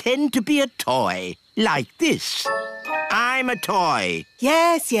 pretend to be a toy. Like this. I'm a toy.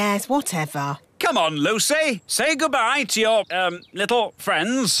 Yes, whatever. Come on, Lucy. Say goodbye to your, little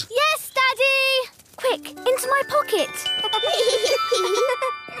friends. Yes, Daddy. Quick, into my pocket.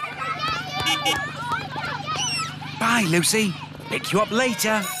 Bye, Lucy. Pick you up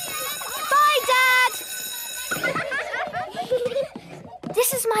later. Bye, Dad.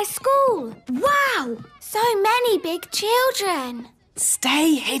 This is my school. Wow, so many big children.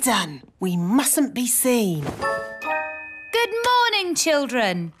 Stay hidden. We mustn't be seen. Good morning,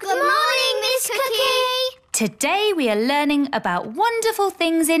 children. Good morning, Miss Cookie. Today we are learning about wonderful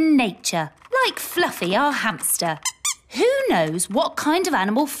things in nature, like Fluffy, our hamster. Who knows what kind of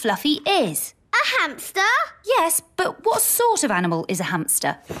animal Fluffy is? A hamster? Yes, but what sort of animal is a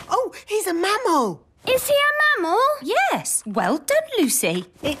hamster? Oh, he's a mammal. Is he a mammal? Yes. Well done, Lucy.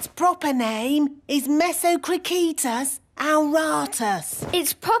 Its proper name is Mesocricetus auratus.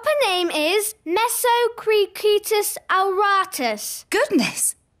 Its proper name is Mesocricetus auratus.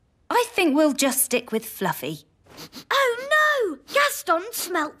 Goodness. I think we'll just stick with Fluffy. Oh, no! Gaston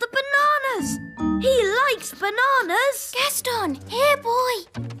smelt the bananas. He likes bananas. Gaston, here, boy.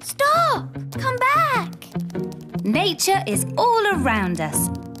 Stop. Come back. Nature is all around us,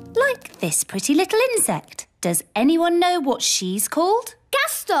 like this pretty little insect. Does anyone know what she's called?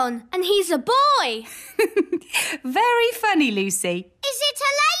 Gaston, and he's a boy. Very funny, Lucy. Is it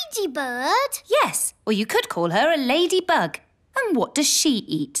a ladybird? Yes, or you could call her a ladybug. And what does she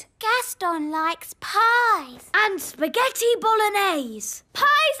eat? Gaston likes pies. And spaghetti bolognese.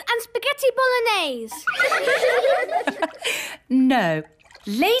 Pies and spaghetti bolognese. No,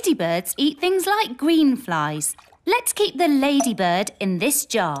 ladybirds eat things like green flies. Let's keep the ladybird in this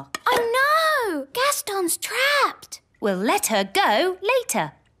jar. Oh, no! Gaston's trapped. We'll let her go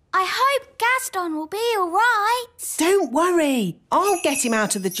later. I hope Gaston will be all right. Don't worry. I'll get him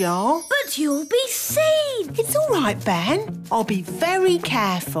out of the jar. But you'll be seen. It's all right, Ben. I'll be very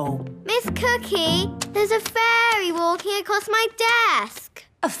careful. Miss Cookie, there's a fairy walking across my desk.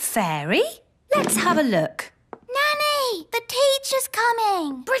 A fairy? Let's have a look. Nanny, the teacher's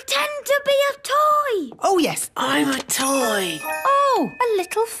coming. Pretend to be a toy. Oh, yes, I'm a toy. Oh, a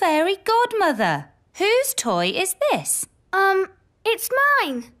little fairy godmother. Whose toy is this? It's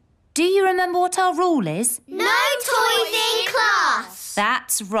mine. Do you remember what our rule is? No toys in class.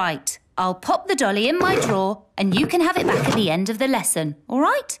 That's right. I'll pop the dolly in my drawer and you can have it back at the end of the lesson, all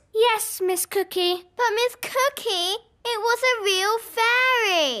right? Yes, Miss Cookie. But Miss Cookie, it was a real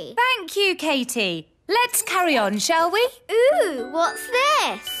fairy. Thank you, Katie. Let's carry on, shall we? Ooh, what's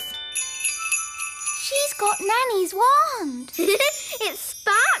this? She's got Nanny's wand. It's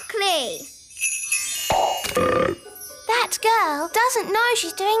sparkly. That girl doesn't know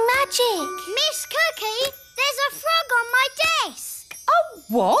she's doing magic. Miss Cookie, there's a frog on my desk. Oh,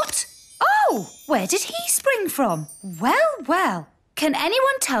 what? Oh, where did he spring from? Well, well. Can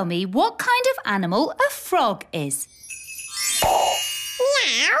anyone tell me what kind of animal a frog is?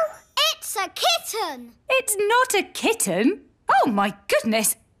 Meow. It's a kitten. It's not a kitten. Oh, my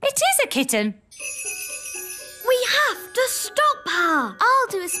goodness. It is a kitten. We have to stop her. I'll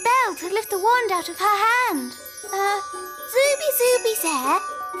do a spell to lift the wand out of her hand. Zooby Zooby's hair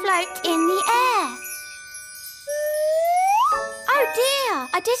float in the air. Oh dear,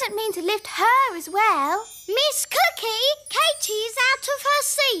 I didn't mean to lift her as well. Miss Cookie, Katie's out of her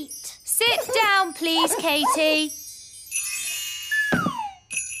seat. Sit down, please, Katie.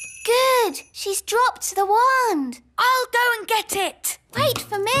 Good, she's dropped the wand. I'll go and get it. Wait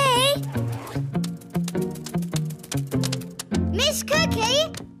for me. Miss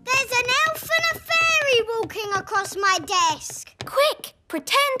Cookie, there's an elf and a fairy walking across my desk. Quick,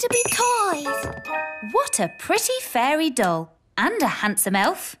 pretend to be toys. What a pretty fairy doll. And a handsome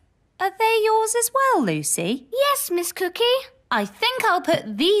elf. Are they yours as well, Lucy? Yes, Miss Cookie. I think I'll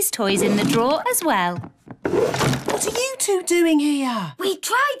put these toys in the drawer as well. What are you two doing here? We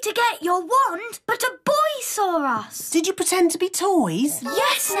tried to get your wand, but a boy saw us. Did you pretend to be toys?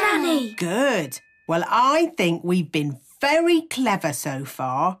 Yes, Nanny. Good. Well, I think we've been very clever so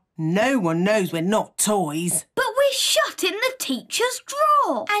far. No one knows we're not toys. But we're shut in the teacher's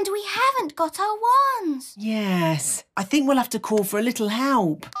drawer. And we haven't got our wands. Yes. I think we'll have to call for a little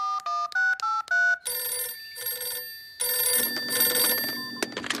help.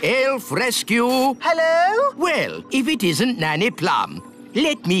 Elf Rescue. Hello? Well, if it isn't Nanny Plum,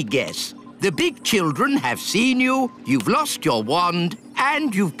 let me guess. The big children have seen you, you've lost your wand,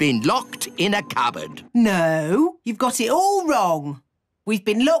 and you've been locked in a cupboard. No, you've got it all wrong. We've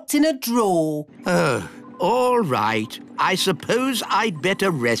been locked in a drawer. Oh, all right. I suppose I'd better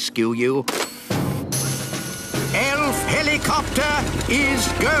rescue you. Elf helicopter is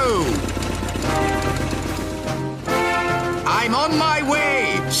go! I'm on my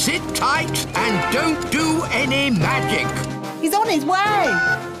way. Sit tight and don't do any magic. He's on his way.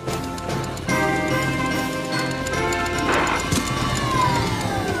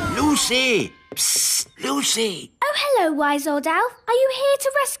 Lucy! Psst, Lucy! Oh, hello, wise old elf. Are you here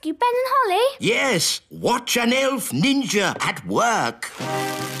to rescue Ben and Holly? Yes, watch an elf ninja at work.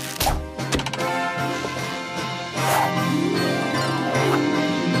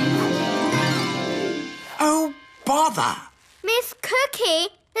 Oh, bother! Miss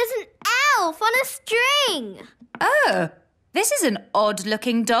Cookie, there's an elf on a string. Oh, this is an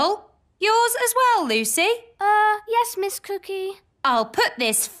odd-looking doll. Yours as well, Lucy? Yes, Miss Cookie. I'll put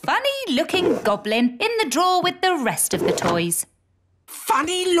this funny-looking goblin in the drawer with the rest of the toys.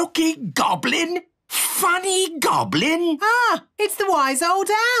 Funny-looking goblin? Funny goblin? Ah, it's the wise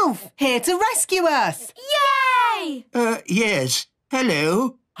old elf, here to rescue us. Yay! Yes.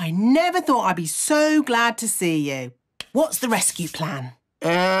 Hello. I never thought I'd be so glad to see you. What's the rescue plan?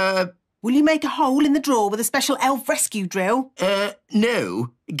 Will you make a hole in the drawer with a special elf rescue drill?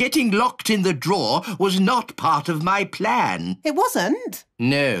 No. Getting locked in the drawer was not part of my plan. It wasn't?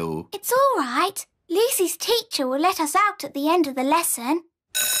 No. It's all right. Lucy's teacher will let us out at the end of the lesson.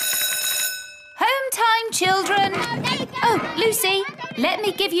 Home time, children. Oh, Lucy, let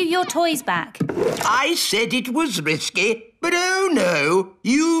me give you your toys back. I said it was risky, but oh no,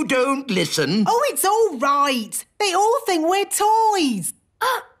 you don't listen. Oh, it's all right. They all think we're toys.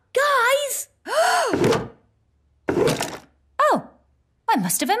 Guys! Oh, I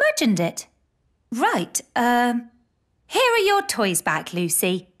must have imagined it. Right, here are your toys back,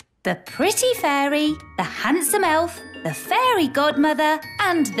 Lucy. The pretty fairy, the handsome elf, the fairy godmother,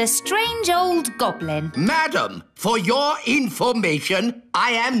 and the strange old goblin. Madam, for your information,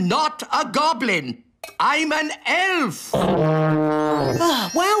 I am not a goblin. I'm an elf.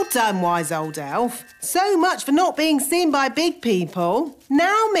 Well done, wise old elf. So much for not being seen by big people.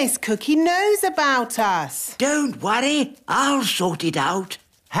 Now Miss Cookie knows about us. Don't worry, I'll sort it out.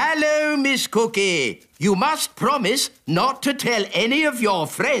 Hello, Miss Cookie. You must promise not to tell any of your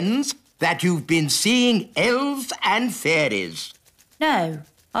friends that you've been seeing elves and fairies. No,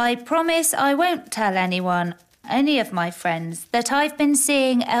 I promise I won't tell anyone, any of my friends, that I've been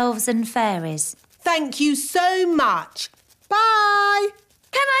seeing elves and fairies. Thank you so much. Bye.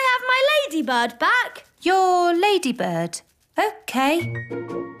 Can I have my ladybird back? Your ladybird? OK.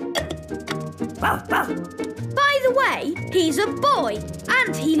 By the way, he's a boy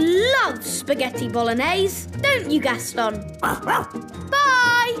and he loves spaghetti bolognese. Don't you, Gaston?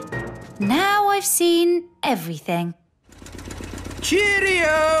 Bye! Now I've seen everything.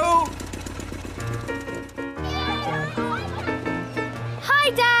 Cheerio! Hi,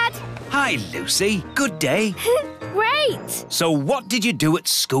 Dad. Hi, Lucy. Good day. Great. So what did you do at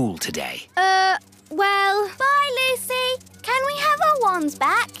school today? Well... Bye, Lucy. Can we have our wands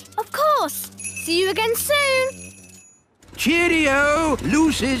back? Of course. See you again soon. Cheerio,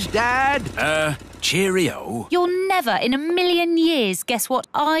 Lucy's dad. Cheerio. You'll never in a million years guess what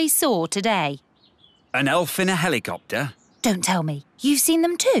I saw today. An elf in a helicopter? Don't tell me. You've seen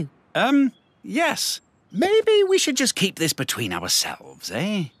them too? Yes. Maybe we should just keep this between ourselves,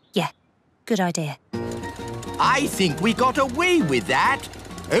 eh? Yeah, good idea. I think we got away with that.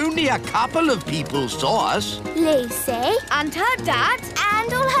 Only a couple of people saw us. Lucy. And her dad.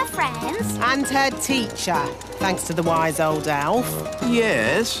 And all her friends. And her teacher, thanks to the wise old elf.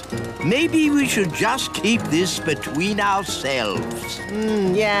 Yes. Maybe we should just keep this between ourselves.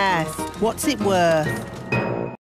 Yes. What's it worth?